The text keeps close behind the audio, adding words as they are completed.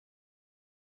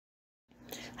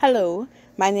Hello,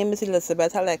 my name is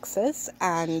Elizabeth Alexis,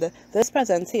 and this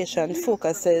presentation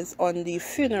focuses on the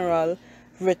funeral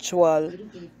ritual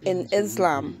in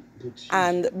Islam.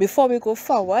 And before we go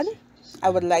forward, I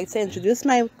would like to introduce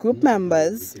my group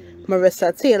members,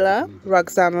 Marissa Taylor,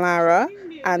 Roxanne Lara,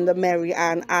 and Mary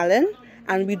Ann Allen,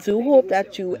 and we do hope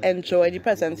that you enjoy the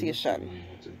presentation.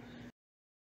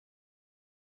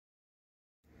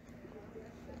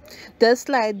 This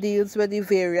slide deals with the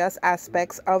various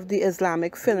aspects of the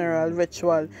Islamic funeral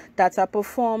ritual that are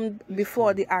performed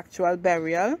before the actual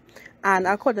burial, and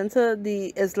according to the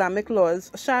Islamic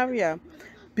laws, Sharia,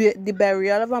 the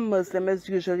burial of a Muslim is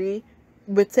usually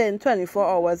within 24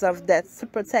 hours of death to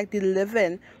protect the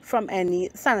living from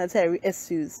any sanitary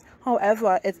issues.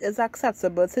 However, it is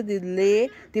acceptable to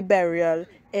delay the burial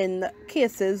in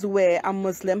cases where a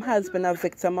Muslim has been a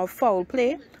victim of foul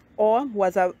play or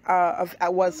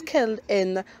was killed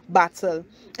in battle.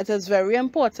 It is very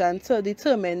important to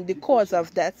determine the cause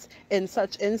of death in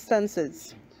such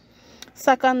instances.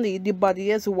 Secondly, the body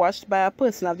is washed by a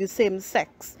person of the same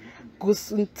sex,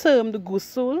 termed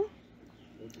ghusl.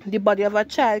 The body of a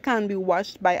child can be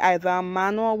washed by either a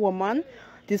man or a woman.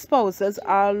 The spouses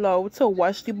are allowed to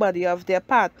wash the body of their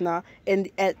partner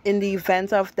in the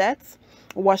event of death.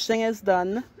 Washing is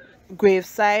done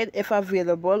graveside if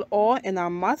available or in a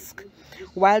mosque.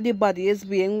 While the body is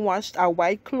being washed, a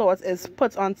white cloth is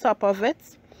put on top of it,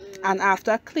 and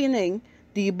after cleaning,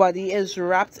 the body is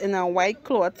wrapped in a white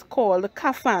cloth called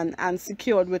kafan and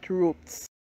secured with ropes.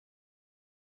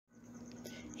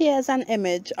 Here's an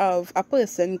image of a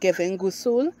person giving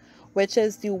ghusl, which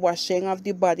is the washing of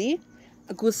the body.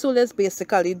 Ghusl is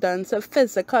basically done to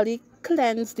physically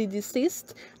cleanse the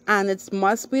deceased, and it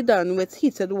must be done with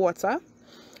heated water.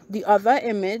 The other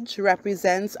image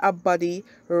represents a body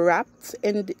wrapped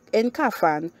in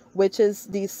kafan, which is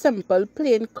the simple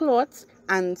plain cloth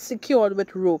and secured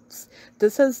with ropes.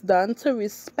 This is done to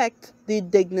respect the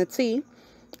dignity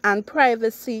and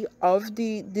privacy of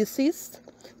the deceased.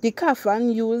 The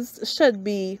kafan used should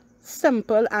be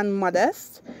simple and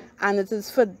modest, and it is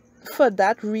for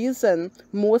that reason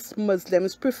most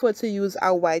Muslims prefer to use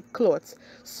a white cloth.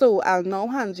 So I'll now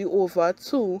hand you over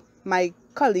to my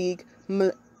colleague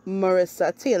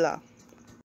Marissa Taylor.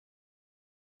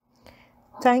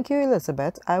 Thank you,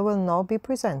 Elizabeth. I will now be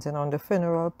presenting on the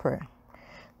funeral prayer.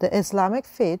 The Islamic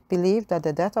faith believes that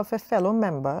the death of a fellow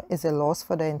member is a loss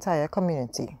for the entire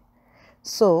community.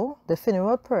 So, the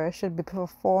funeral prayer should be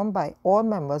performed by all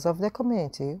members of the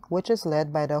community, which is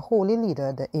led by the holy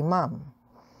leader, the Imam.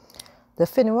 The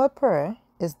funeral prayer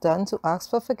is done to ask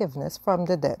for forgiveness from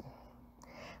the dead.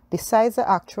 Besides the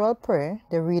actual prayer,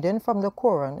 the reading from the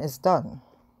Quran is done.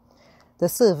 The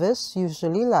service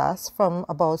usually lasts from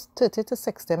about 30 to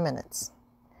 60 minutes.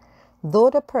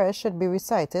 Though the prayer should be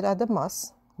recited at the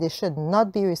mosque, they should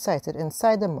not be recited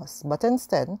inside the mosque, but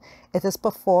instead it is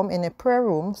performed in a prayer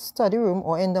room, study room,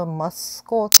 or in the mosque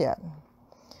courtyard.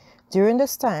 During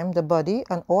this time, the body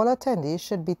and all attendees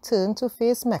should be turned to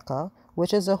face Mecca,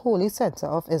 which is the holy center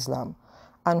of Islam,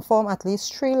 and form at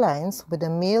least 3 lines, with the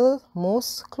male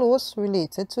most close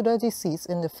related to the deceased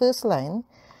in the first line,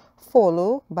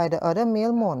 followed by the other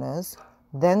male mourners,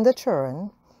 then the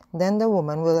children, then the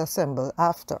woman will assemble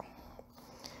after.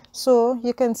 So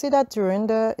you can see that during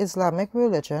the Islamic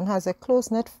religion has a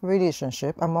close-knit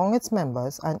relationship among its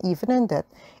members, and even in death,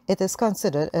 it is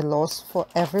considered a loss for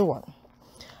everyone.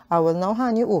 I will now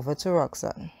hand you over to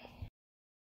Roxanne.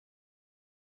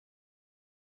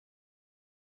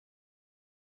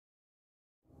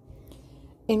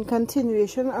 In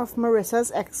continuation of Marissa's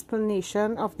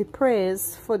explanation of the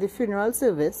prayers for the funeral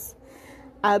service,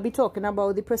 I'll be talking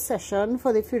about the procession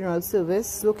for the funeral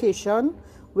service location,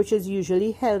 which is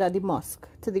usually held at the mosque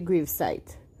to the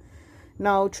gravesite.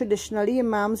 Now, traditionally,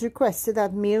 imams requested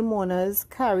that male mourners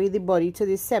carry the body to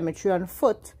the cemetery on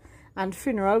foot, and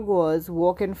funeral goers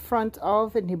walk in front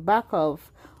of, in the back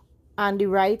of, and the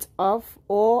right of,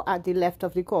 or at the left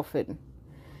of the coffin.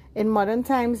 In modern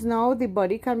times now, the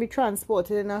body can be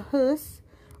transported in a hearse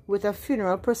with a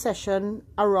funeral procession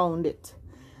around it.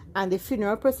 And the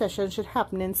funeral procession should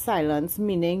happen in silence,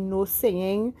 meaning no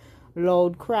singing,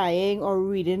 loud crying, or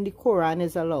reading the Quran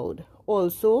is allowed.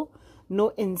 Also, no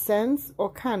incense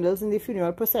or candles in the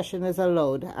funeral procession is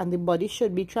allowed, and the body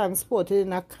should be transported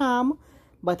in a calm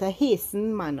but a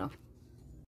hastened manner.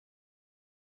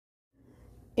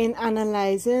 In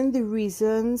analyzing the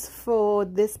reasons for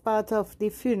this part of the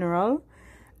funeral,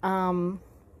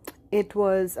 it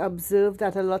was observed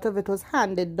that a lot of it was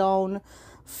handed down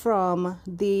from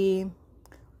the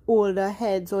older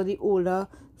heads or the older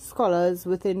scholars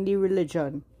within the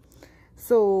religion.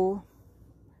 So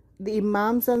the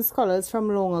imams and scholars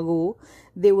from long ago,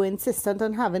 they were insistent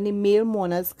on having the male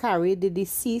mourners carry the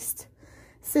deceased,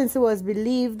 since it was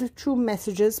believed through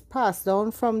messages passed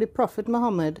down from the Prophet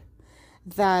Muhammad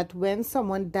that when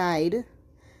someone died,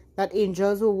 that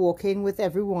angels were walking with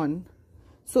everyone,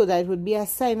 so that it would be a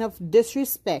sign of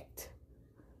disrespect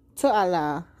to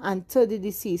Allah and to the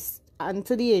deceased and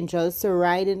to the angels to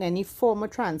ride in any form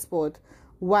of transport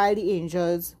while the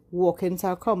angels walking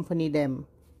to accompany them.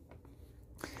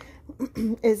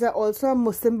 Is also a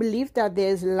Muslim belief that there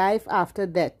is life after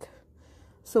death.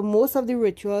 So most of the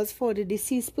rituals for the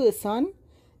deceased person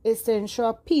is to ensure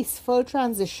a peaceful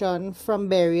transition from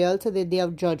burial to the day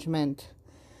of judgment.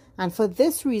 And for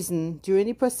this reason, during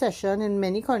the procession in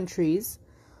many countries,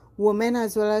 women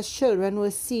as well as children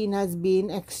were seen as being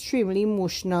extremely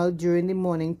emotional during the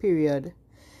mourning period.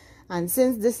 And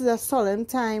since this is a solemn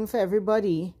time for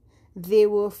everybody, they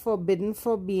were forbidden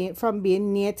from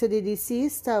being near to the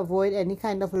deceased to avoid any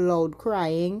kind of loud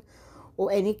crying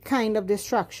or any kind of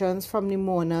distractions from the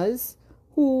mourners,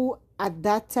 who at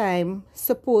that time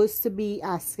supposed to be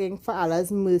asking for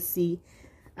Allah's mercy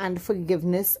and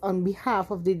forgiveness on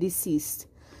behalf of the deceased.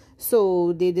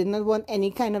 So they did not want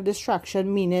any kind of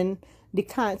distraction, meaning the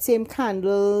same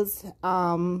candles,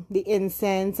 the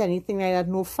incense, anything like that,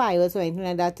 no fires or anything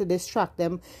like that to distract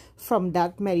them from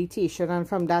that meditation and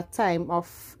from that time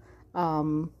of,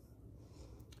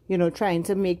 trying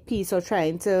to make peace or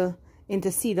trying to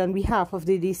intercede on behalf of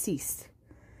the deceased.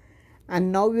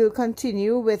 And now we'll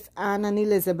continue with Anne and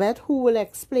Elizabeth, who will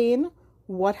explain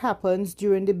what happens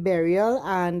during the burial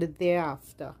and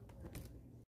thereafter.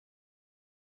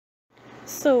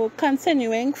 So,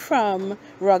 continuing from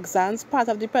Roxanne's part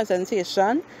of the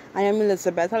presentation, I am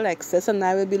Elizabeth Alexis, and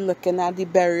I will be looking at the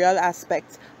burial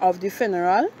aspect of the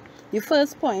funeral. The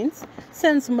first point,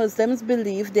 since Muslims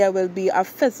believe there will be a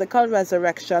physical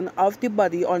resurrection of the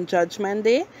body on Judgment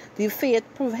Day, the faith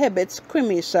prohibits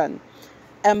cremation.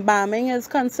 Embalming is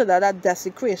considered a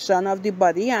desecration of the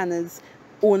body and is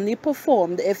only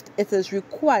performed if it is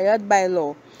required by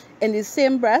law. In the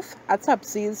same breath,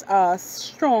 autopsies are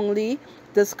strongly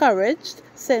discouraged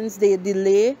since they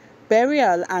delay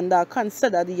burial and are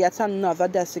considered yet another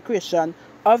desecration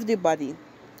of the body.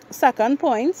 Second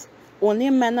point, only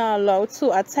men are allowed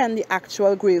to attend the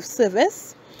actual grave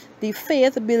service. The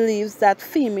faith believes that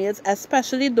females,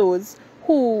 especially those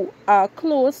who are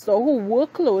close or who were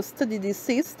close to the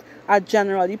deceased, are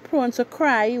generally prone to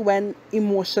cry when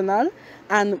emotional,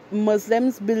 and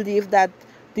Muslims believe that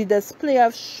the display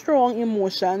of strong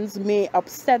emotions may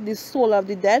upset the soul of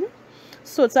the dead.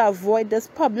 So to avoid this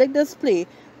public display,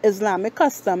 Islamic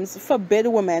customs forbid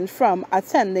women from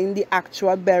attending the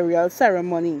actual burial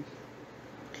ceremony.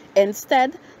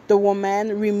 Instead, the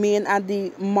women remain at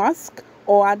the mosque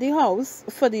or at the house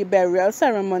for the burial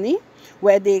ceremony,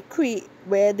 where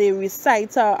they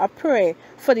recite a prayer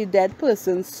for the dead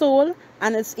person's soul,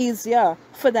 and it's easier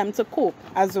for them to cope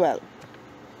as well.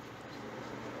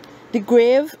 The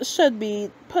grave should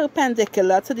be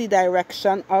perpendicular to the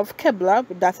direction of Qibla,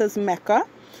 that is Mecca,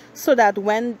 so that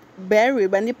when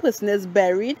the person is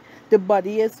buried, the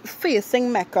body is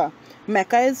facing Mecca.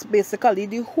 Mecca is basically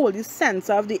the holy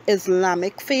center of the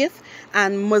Islamic faith,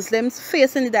 and Muslims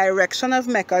face in the direction of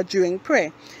Mecca during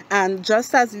prayer. And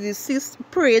just as the deceased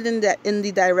prayed in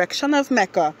the direction of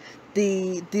Mecca,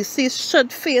 the deceased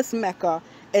should face Mecca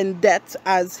in death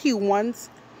as he waits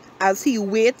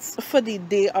for the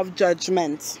day of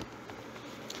judgment.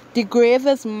 The grave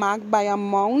is marked by a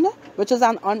mound, which is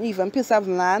an uneven piece of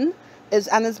land,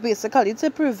 and is basically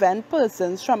to prevent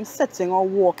persons from sitting or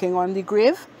walking on the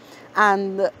grave.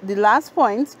 And the last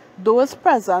point, those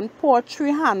present pour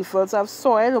 3 handfuls of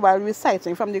soil while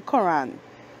reciting from the Quran.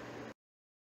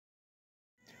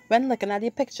 When looking at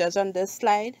the pictures on this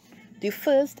slide, the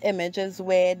first image is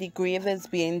where the grave is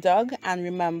being dug, and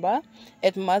remember,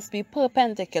 it must be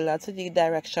perpendicular to the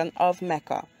direction of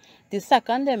Mecca. The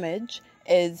second image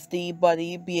is the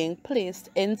body being placed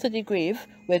into the grave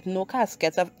with no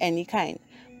casket of any kind,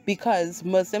 because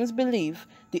Muslims believe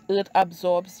the earth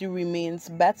absorbs the remains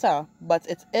better, but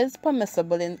it is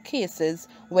permissible in cases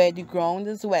where the ground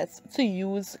is wet to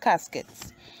use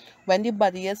caskets. When the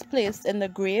body is placed in the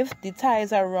grave, the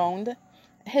ties around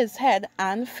his head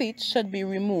and feet should be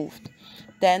removed.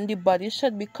 Then the body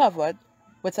should be covered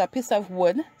with a piece of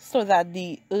wood so that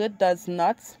the earth does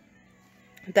not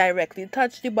directly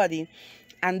touch the body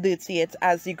and dirty it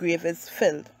as the grave is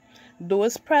filled.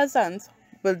 Those present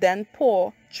will then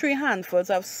pour 3 handfuls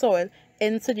of soil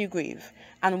into the grave,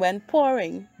 and when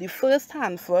pouring the first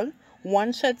handful,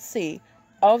 one should say,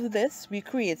 "Of this we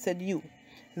created you,"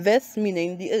 this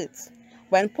meaning the earth.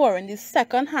 When pouring the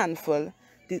second handful,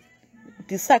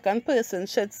 The second person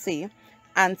should say,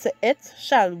 "And to it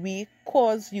shall we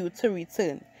cause you to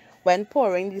return." When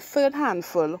pouring the third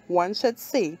handful, one should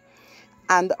say,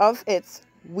 "And of it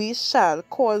we shall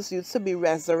cause you to be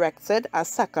resurrected a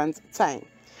second time."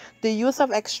 The use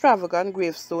of extravagant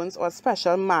gravestones or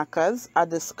special markers are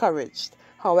discouraged.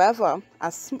 However,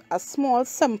 a small,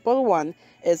 simple one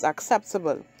is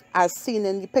acceptable, as seen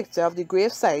in the picture of the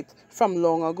gravesite from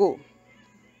long ago.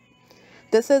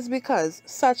 This is because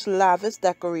such lavish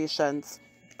decorations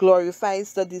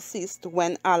glorifies the deceased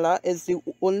when Allah is the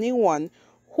only one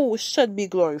who should be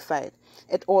glorified.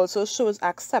 It also shows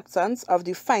acceptance of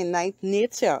the finite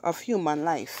nature of human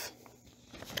life.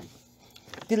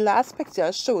 The last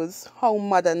picture shows how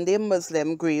modern-day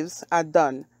Muslim graves are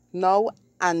done now,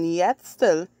 and yet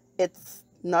still it's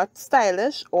not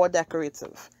stylish or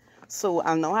decorative. So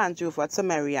I'll now hand you over to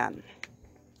Marianne.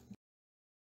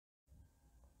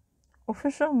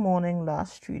 Official mourning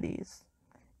lasts 3 days.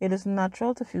 It is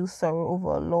natural to feel sorrow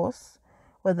over a loss,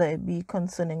 whether it be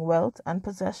concerning wealth and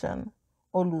possession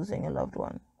or losing a loved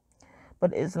one.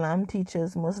 But Islam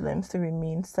teaches Muslims to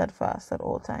remain steadfast at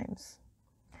all times.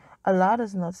 Allah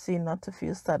does not say not to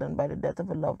feel saddened by the death of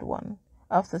a loved one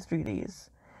after 3 days,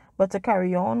 but to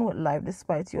carry on with life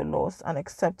despite your loss and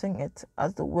accepting it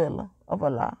as the will of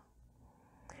Allah.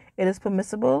 It is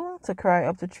permissible to cry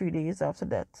up to 3 days after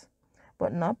death,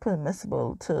 but not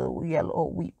permissible to yell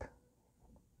or weep.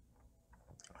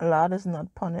 Allah does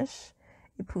not punish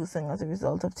a person as a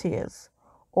result of tears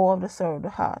or of the sorrow of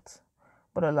the heart,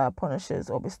 but Allah punishes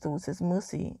or bestows His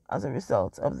mercy as a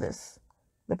result of this,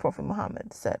 the Prophet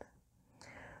Muhammad said.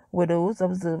 Widows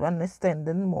observe an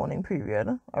extended mourning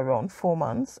period, around 4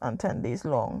 months and 10 days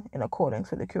long, in accordance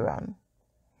with the Quran.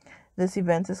 This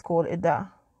event is called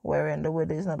Iddah, wherein the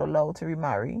widow is not allowed to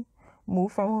remarry,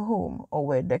 move from her home, or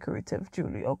wear decorative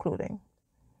jewelry or clothing.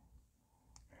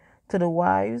 To the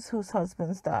wives whose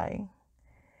husbands die,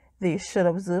 they should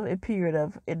observe a period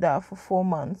of Iddah for 4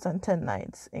 months and 10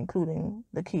 nights, including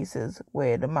the cases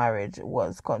where the marriage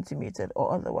was consummated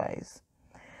or otherwise.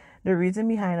 The reason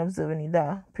behind observing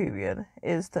Iddah period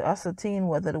is to ascertain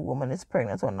whether the woman is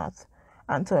pregnant or not,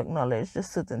 and to acknowledge the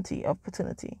certainty of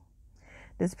paternity.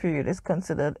 This period is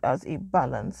considered as a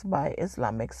balance by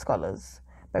Islamic scholars,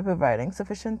 by providing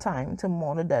sufficient time to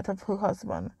mourn the death of her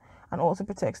husband, and also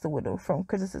protects the widow from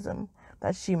criticism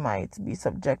that she might be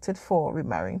subjected for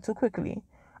remarrying too quickly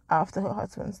after her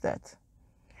husband's death.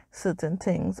 Certain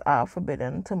things are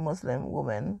forbidden to Muslim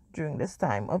women during this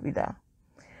time of Iddah.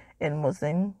 In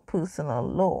Muslim personal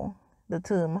law, the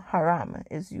term haram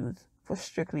is used for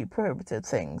strictly prohibited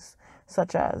things,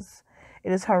 such as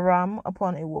it is haram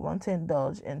upon a woman to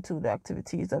indulge into the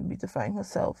activities of beautifying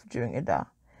herself during Iddah.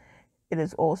 It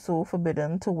is also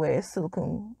forbidden to wear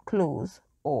silken clothes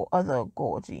or other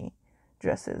gauzy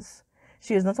dresses.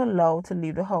 She is not allowed to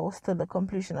leave the house till the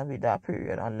completion of Iddah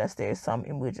period unless there is some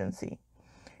emergency.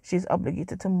 She is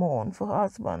obligated to mourn for her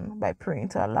husband by praying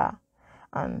to Allah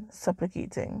and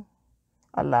supplicating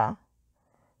Allah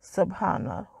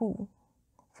subhanahu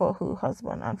for her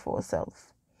husband and for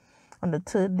herself. On the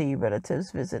 3rd day,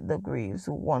 relatives visit the graves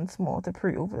once more to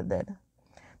pray over the dead.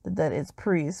 The dead is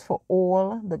praised for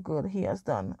all the good he has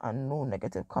done, and no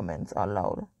negative comments are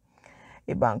allowed.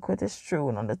 A banquet is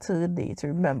thrown on the 3rd day to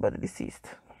remember the deceased.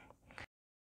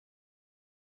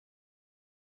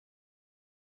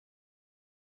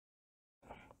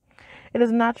 It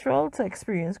is natural to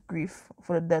experience grief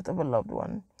for the death of a loved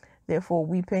one. Therefore,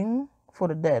 weeping for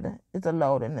the dead is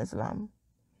allowed in Islam.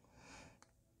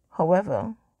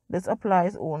 However, this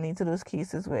applies only to those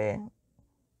cases where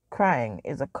crying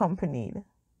is accompanied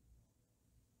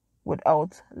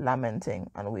without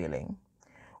lamenting and wailing.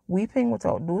 Weeping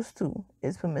without those two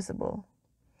is permissible.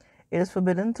 It is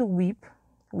forbidden to weep.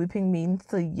 Weeping means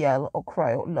to yell or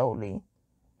cry out loudly,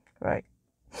 right?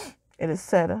 It is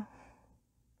said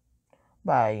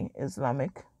by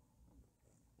Islamic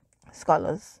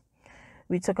scholars,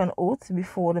 we took an oath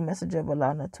before the Messenger of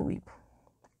Allah not to weep.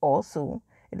 Also,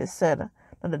 it is said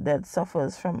that the dead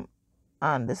suffers from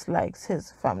and dislikes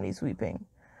his family's weeping.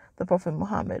 The Prophet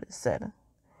Muhammad said,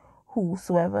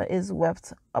 "Whosoever is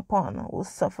wept upon will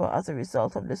suffer as a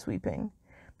result of this weeping.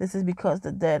 This is because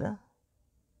the dead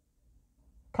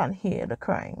can hear the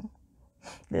crying."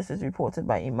 This is reported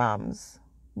by Imams,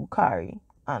 Bukhari,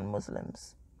 and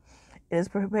Muslims. It is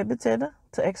prohibited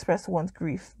to express one's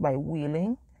grief by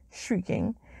wailing,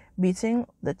 shrieking, beating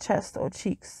the chest or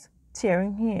cheeks,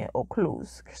 tearing hair or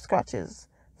clothes, scratches,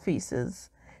 faces,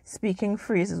 speaking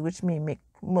phrases which may make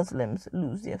Muslims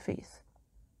lose their faith.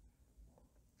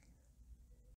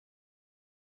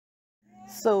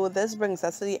 So this brings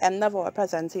us to the end of our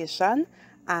presentation,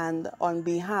 And on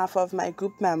behalf of my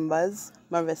group members,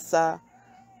 Marissa,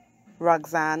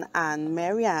 Roxanne, and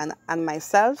Marianne, and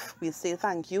myself, we say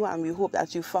thank you, and we hope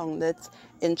that you found it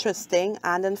interesting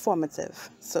and informative.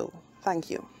 So, thank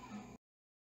you.